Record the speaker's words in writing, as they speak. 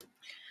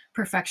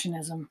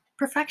Perfectionism.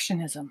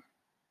 Perfectionism.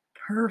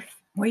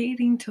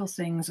 Waiting till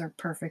things are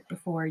perfect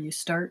before you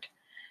start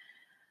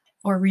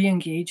or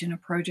re-engage in a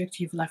project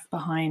you've left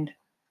behind.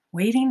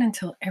 Waiting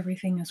until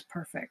everything is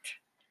perfect.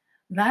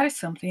 That is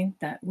something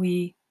that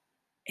we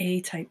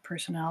A-type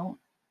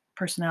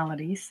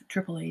personalities,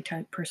 triple A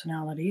type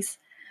personalities,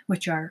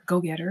 which are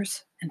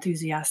go-getters,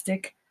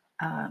 enthusiastic,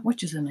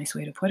 which is a nice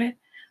way to put it,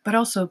 but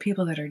also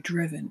people that are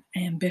driven,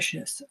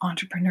 ambitious,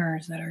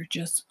 entrepreneurs that are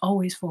just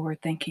always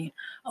forward thinking,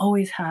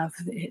 always have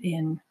it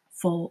in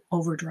full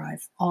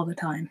overdrive all the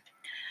time,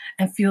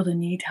 and feel the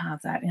need to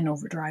have that in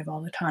overdrive all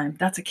the time.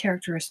 That's a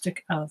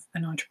characteristic of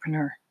an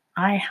entrepreneur.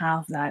 I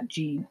have that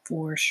gene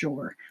for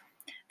sure.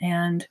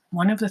 And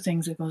one of the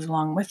things that goes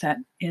along with it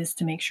is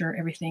to make sure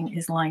everything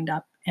is lined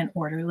up and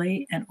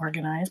orderly and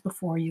organized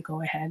before you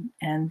go ahead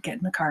and get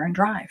in the car and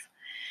drive.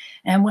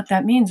 And what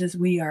that means is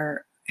we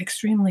are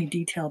extremely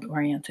detailed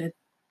oriented.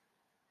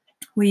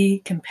 We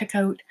can pick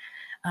out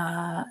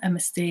a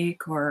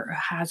mistake or a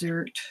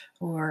hazard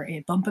or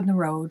a bump in the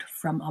road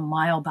from a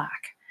mile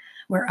back,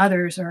 where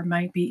others are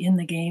might be in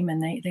the game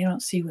and they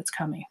don't see what's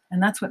coming.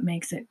 And that's what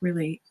makes it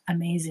really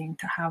amazing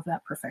to have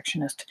that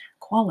perfectionist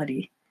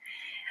quality,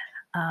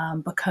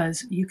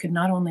 because you can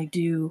not only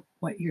do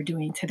what you're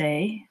doing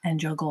today and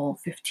juggle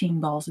 15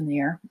 balls in the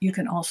air, you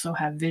can also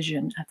have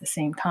vision at the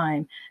same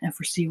time and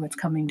foresee what's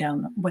coming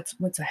down,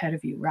 what's ahead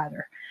of you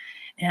rather.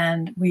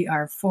 And we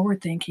are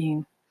forward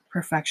thinking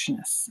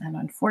perfectionists. And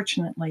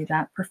unfortunately,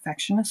 that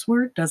perfectionist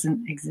word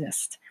doesn't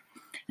exist.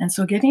 And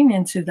so getting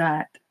into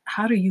that,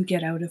 how do you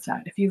get out of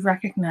that? If you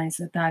recognize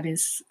that that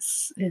is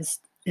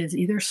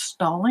either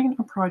stalling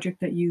a project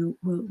that you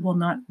will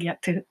not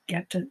to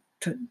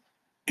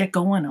get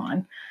going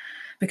on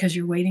because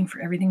you're waiting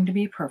for everything to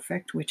be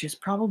perfect, which is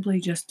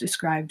probably just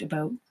described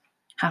about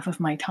half of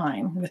my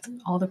time with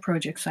all the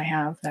projects I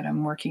have that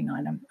I'm working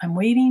on. I'm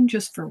waiting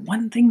just for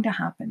one thing to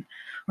happen,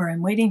 or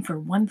I'm waiting for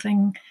one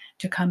thing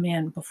to come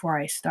in before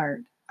I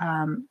start.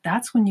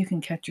 That's when you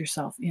can catch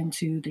yourself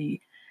into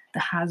the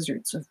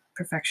hazards of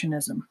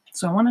perfectionism.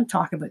 So I want to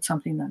talk about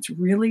something that's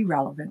really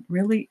relevant,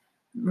 really,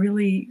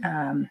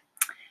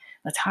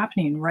 that's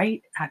happening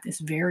right at this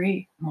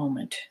very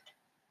moment,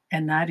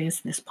 and that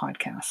is this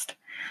podcast.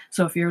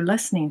 So if you're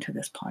listening to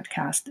this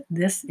podcast,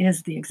 this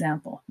is the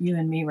example. You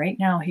and me right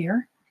now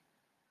here.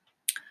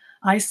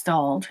 I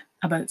stalled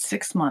about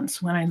 6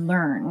 months when I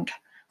learned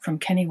from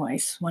Kenny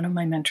Weiss, one of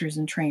my mentors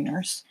and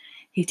trainers.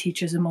 He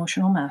teaches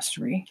emotional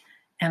mastery.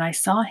 And I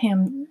saw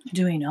him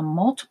doing a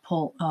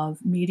multiple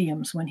of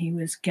mediums when he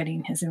was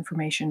getting his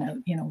information out,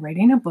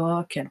 writing a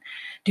book and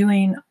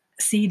doing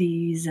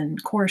CDs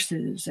and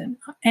courses. And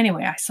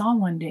anyway, I saw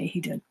one day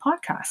he did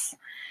podcasts.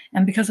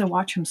 And because I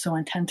watch him so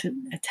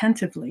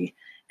attentively,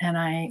 and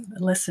I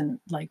listen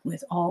like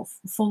with all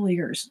full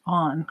ears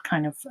on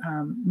kind of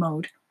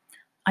mode,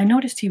 I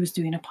noticed he was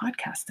doing a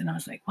podcast and I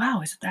was like,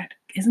 wow,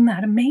 isn't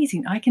that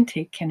amazing? I can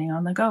take Kenny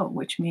on the go,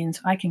 which means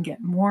I can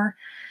get more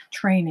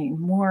training,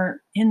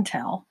 more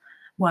intel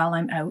while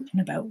I'm out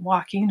and about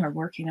walking or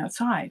working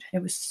outside.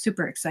 It was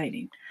super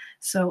exciting.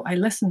 So I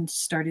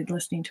started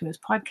listening to his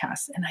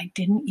podcasts, and I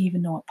didn't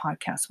even know what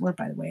podcasts were,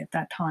 by the way, at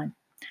that time.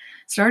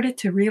 Started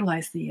to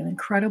realize the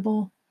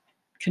incredible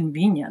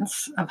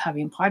convenience of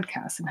having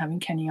podcasts and having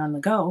Kenny on the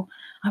go.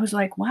 I was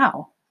like,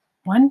 wow.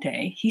 One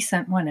day he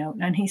sent one out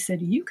and he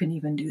said, you can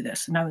even do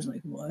this. And I was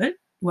like, what?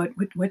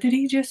 What did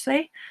he just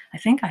say? I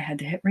think I had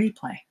to hit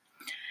replay.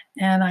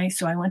 And I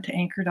went to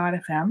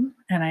anchor.fm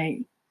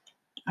and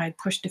I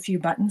pushed a few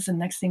buttons, and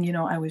next thing you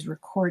know, I was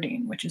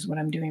recording, which is what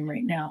I'm doing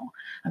right now.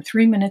 I'm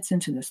 3 minutes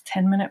into this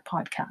 10-minute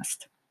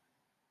podcast.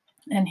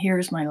 And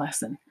here's my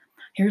lesson.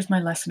 Here's my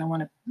lesson I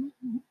want to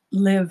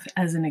live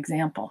as an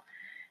example.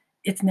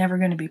 It's never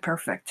going to be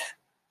perfect.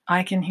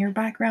 I can hear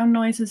background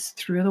noises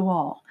through the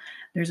wall.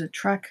 There's a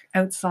truck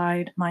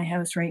outside my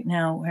house right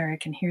now where I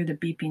can hear the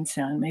beeping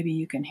sound. Maybe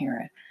you can hear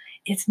it.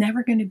 It's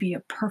never going to be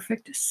a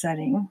perfect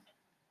setting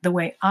the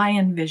way I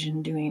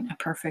envision doing a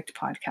perfect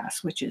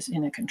podcast, which is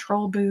in a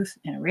control booth,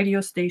 in a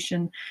radio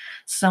station,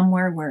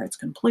 somewhere where it's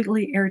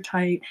completely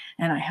airtight.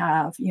 And I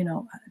have,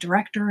 a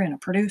director and a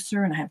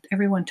producer, and I have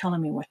everyone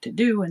telling me what to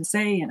do and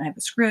say, and I have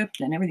a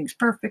script and everything's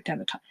perfect. I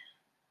have a time.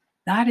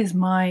 That is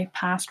my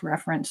past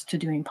reference to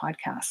doing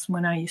podcasts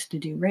when I used to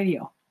do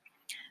radio.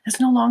 It's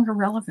no longer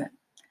relevant.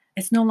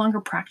 It's no longer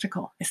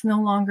practical. It's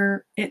no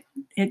longer, it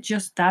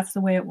just, that's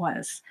the way it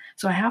was.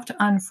 So I have to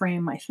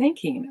unframe my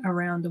thinking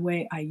around the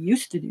way I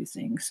used to do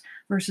things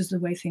versus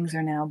the way things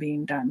are now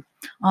being done.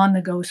 On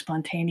the go,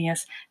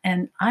 spontaneous.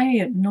 And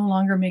I no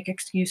longer make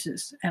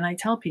excuses. And I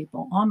tell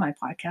people on my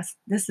podcast,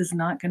 this is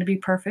not going to be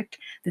perfect.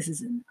 This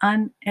is an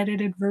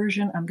unedited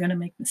version. I'm going to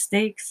make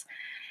mistakes.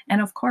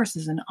 And of course,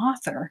 as an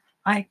author,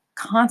 I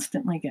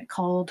constantly get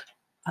called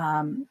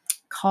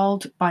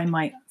by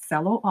my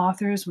fellow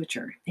authors, which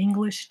are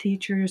English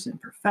teachers and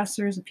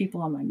professors, and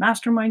people on my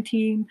mastermind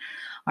team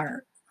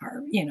are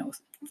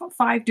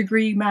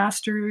 5-degree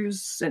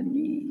masters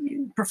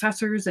and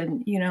professors,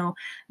 and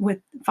with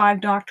 5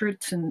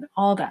 doctorates and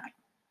all that.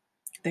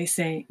 They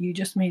say, you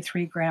just made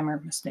 3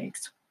 grammar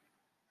mistakes.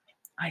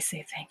 I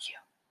say thank you.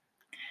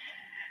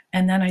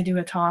 And then I do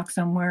a talk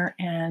somewhere,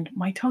 and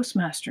my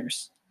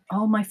Toastmasters,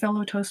 all my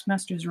fellow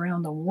Toastmasters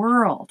around the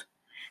world,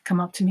 come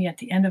up to me at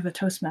the end of a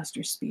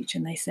Toastmasters speech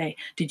and they say,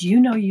 "Did you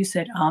know you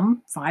said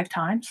 5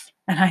 times?"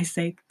 And I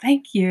say,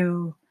 "Thank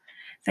you.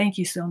 Thank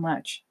you so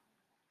much."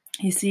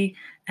 You see,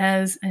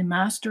 as a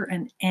master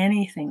in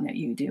anything that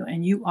you do,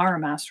 and you are a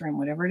master in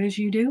whatever it is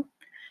you do,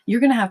 you're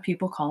going to have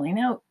people calling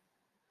out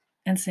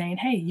and saying,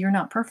 "Hey, you're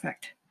not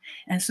perfect."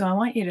 And so I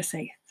want you to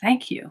say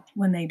thank you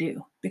when they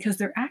do, because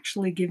they're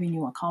actually giving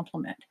you a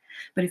compliment.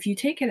 But if you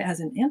take it as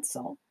an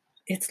insult,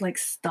 it's like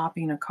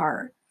stopping a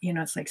car.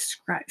 It's like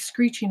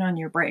screeching on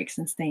your brakes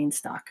and staying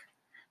stuck.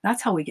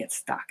 That's how we get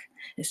stuck,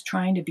 is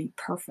trying to be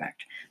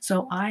perfect.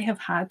 So I have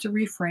had to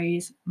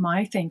rephrase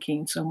my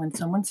thinking. So when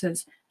someone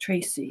says,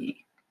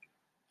 "Tracy,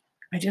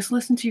 I just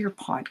listened to your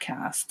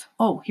podcast.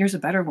 Oh, here's a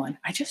better one.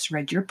 I just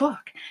read your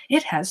book.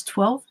 It has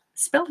 12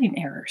 spelling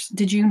errors.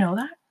 Did you know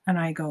that?" And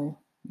I go,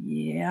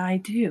 "Yeah, I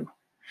do."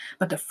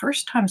 But the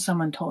first time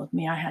someone told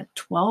me I had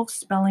 12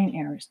 spelling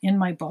errors in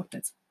my book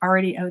that's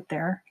already out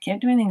there,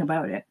 can't do anything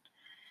about it,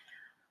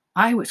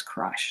 I was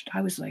crushed.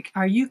 I was like,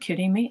 "Are you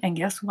kidding me?" And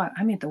guess what?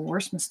 I made the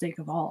worst mistake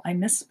of all. I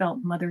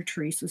misspelled Mother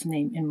Teresa's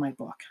name in my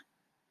book.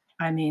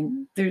 I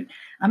mean,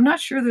 I'm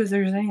not sure that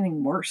there's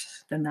anything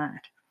worse than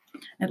that.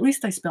 At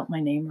least I spelt my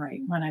name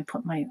right when I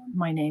put my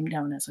name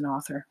down as an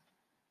author,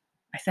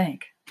 I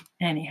think.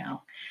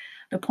 Anyhow,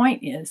 the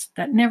point is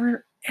that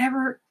never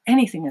ever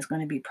anything is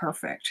going to be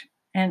perfect,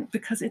 and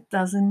because it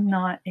does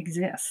not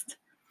exist.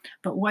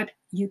 But what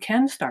you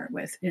can start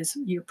with is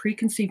your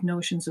preconceived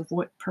notions of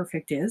what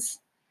perfect is,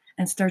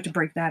 and start to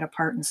break that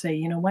apart and say,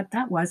 "You know what,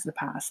 that was the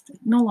past. It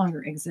no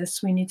longer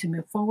exists. We need to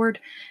move forward."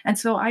 And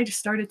so I just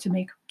started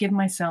to give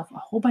myself a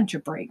whole bunch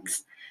of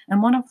breaks.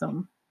 And one of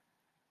them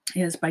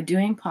is by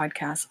doing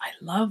podcasts. I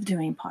love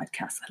doing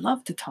podcasts. I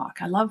love to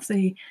talk. I love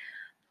the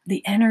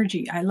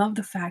energy. I love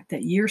the fact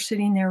that you're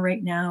sitting there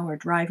right now or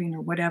driving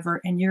or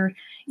whatever, and you're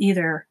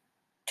either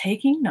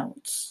taking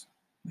notes,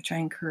 which I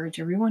encourage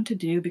everyone to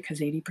do,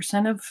 because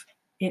 80% of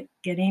it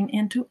getting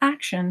into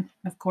action,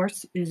 of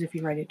course, is if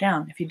you write it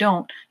down. If you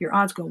don't, your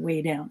odds go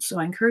way down. So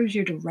I encourage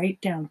you to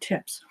write down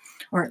tips,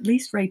 or at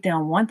least write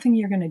down one thing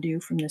you're going to do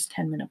from this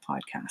 10-minute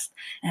podcast.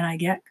 And I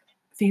get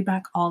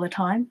feedback all the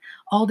time,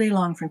 all day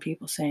long, from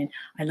people saying,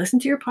 "I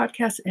listened to your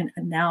podcast and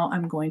now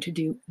I'm going to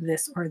do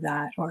this or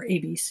that or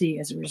ABC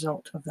as a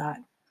result of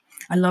that."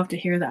 I love to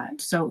hear that.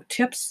 So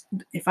tips,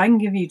 if I can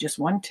give you just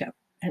one tip,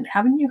 and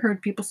haven't you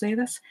heard people say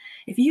this?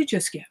 If you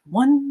just get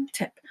one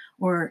tip,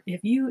 or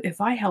if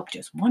I help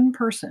just one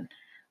person,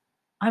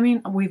 I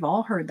mean, we've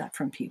all heard that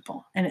from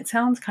people, and it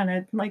sounds kind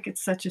of like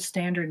it's such a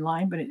standard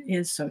line, but it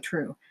is so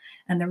true.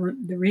 And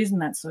the reason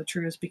that's so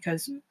true is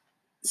because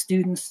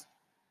students,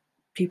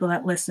 people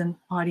that listen,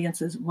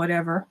 audiences,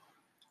 whatever,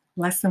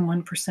 less than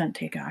 1%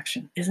 take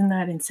action. Isn't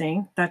that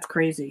insane? That's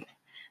crazy.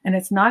 And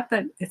it's not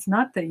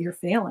that you're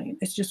failing.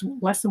 It's just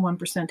less than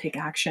 1% take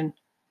action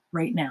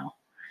right now.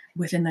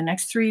 Within the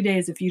next 3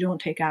 days, if you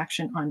don't take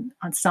action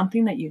on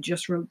something that you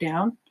just wrote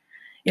down,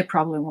 it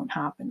probably won't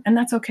happen. And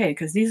that's okay,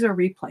 because these are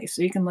replays.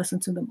 So you can listen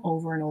to them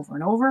over and over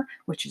and over,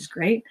 which is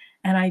great.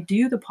 And I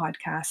do the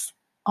podcast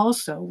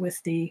also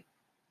with the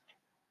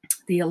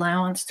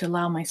allowance to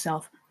allow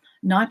myself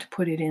not to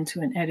put it into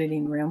an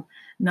editing room,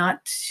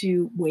 not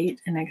to wait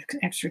an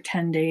extra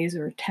 10 days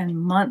or 10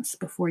 months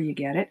before you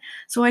get it.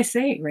 So I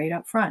say right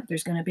up front,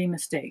 there's going to be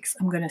mistakes.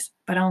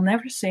 But I'll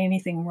never say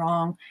anything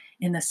wrong,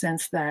 in the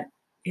sense that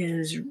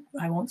is,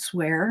 I won't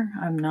swear.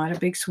 I'm not a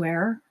big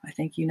swearer. I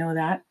think you know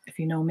that if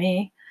you know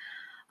me.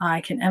 I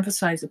can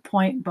emphasize a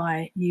point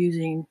by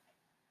using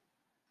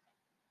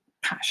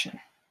passion.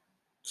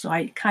 So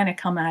I kind of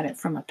come at it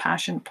from a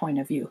passion point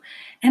of view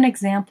and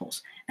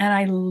examples. And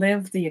I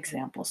live the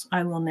examples.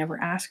 I will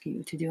never ask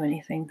you to do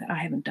anything that I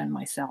haven't done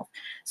myself.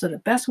 So the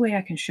best way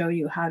I can show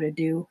you how to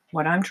do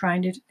what I'm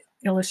trying to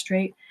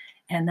illustrate,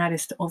 and that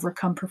is to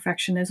overcome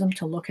perfectionism,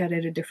 to look at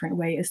it a different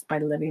way, is by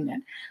living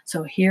it.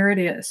 So here it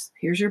is.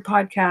 Here's your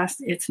podcast.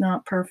 It's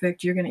not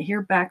perfect. You're going to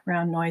hear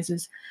background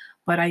noises,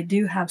 but I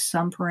do have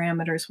some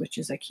parameters, which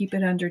is I keep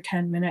it under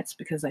 10 minutes,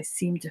 because I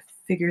seem to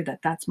figure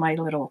that that's my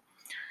little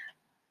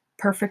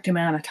perfect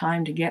amount of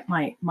time to get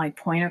my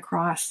point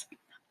across.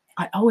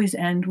 I always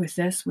end with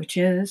this, which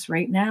is,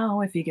 right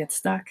now, if you get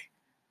stuck,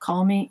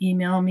 call me,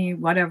 email me,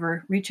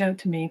 whatever, reach out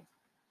to me,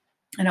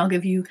 and I'll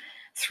give you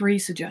 3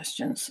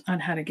 suggestions on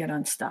how to get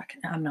unstuck.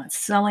 I'm not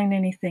selling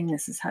anything.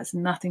 Has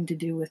nothing to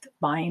do with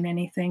buying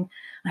anything.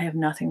 I have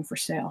nothing for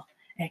sale,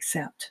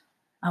 except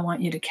I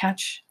want you to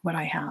catch what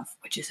I have,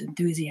 which is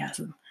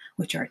enthusiasm,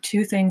 which are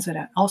 2 things that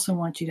I also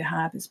want you to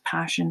have, is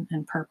passion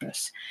and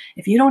purpose.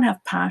 If you don't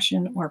have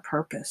passion or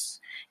purpose,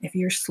 if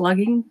you're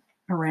slugging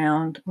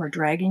around or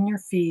dragging your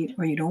feet,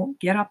 or you don't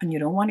get up and you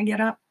don't want to get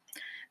up,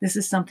 this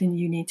is something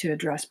you need to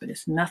address. But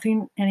it's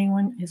nothing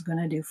anyone is going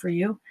to do for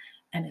you.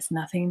 And it's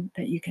nothing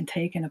that you can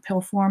take in a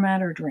pill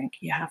format or drink.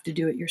 You have to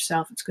do it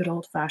yourself. It's good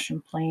old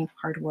fashioned, plain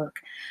hard work.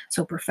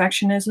 So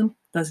perfectionism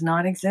does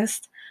not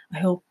exist. I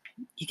hope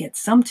You get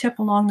some tip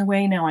along the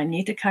way. Now I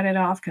need to cut it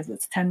off because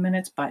it's 10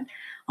 minutes, but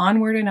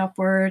onward and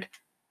upward.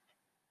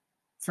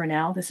 For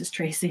now, this is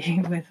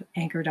Tracy with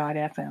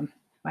Anchor.fm.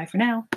 Bye for now.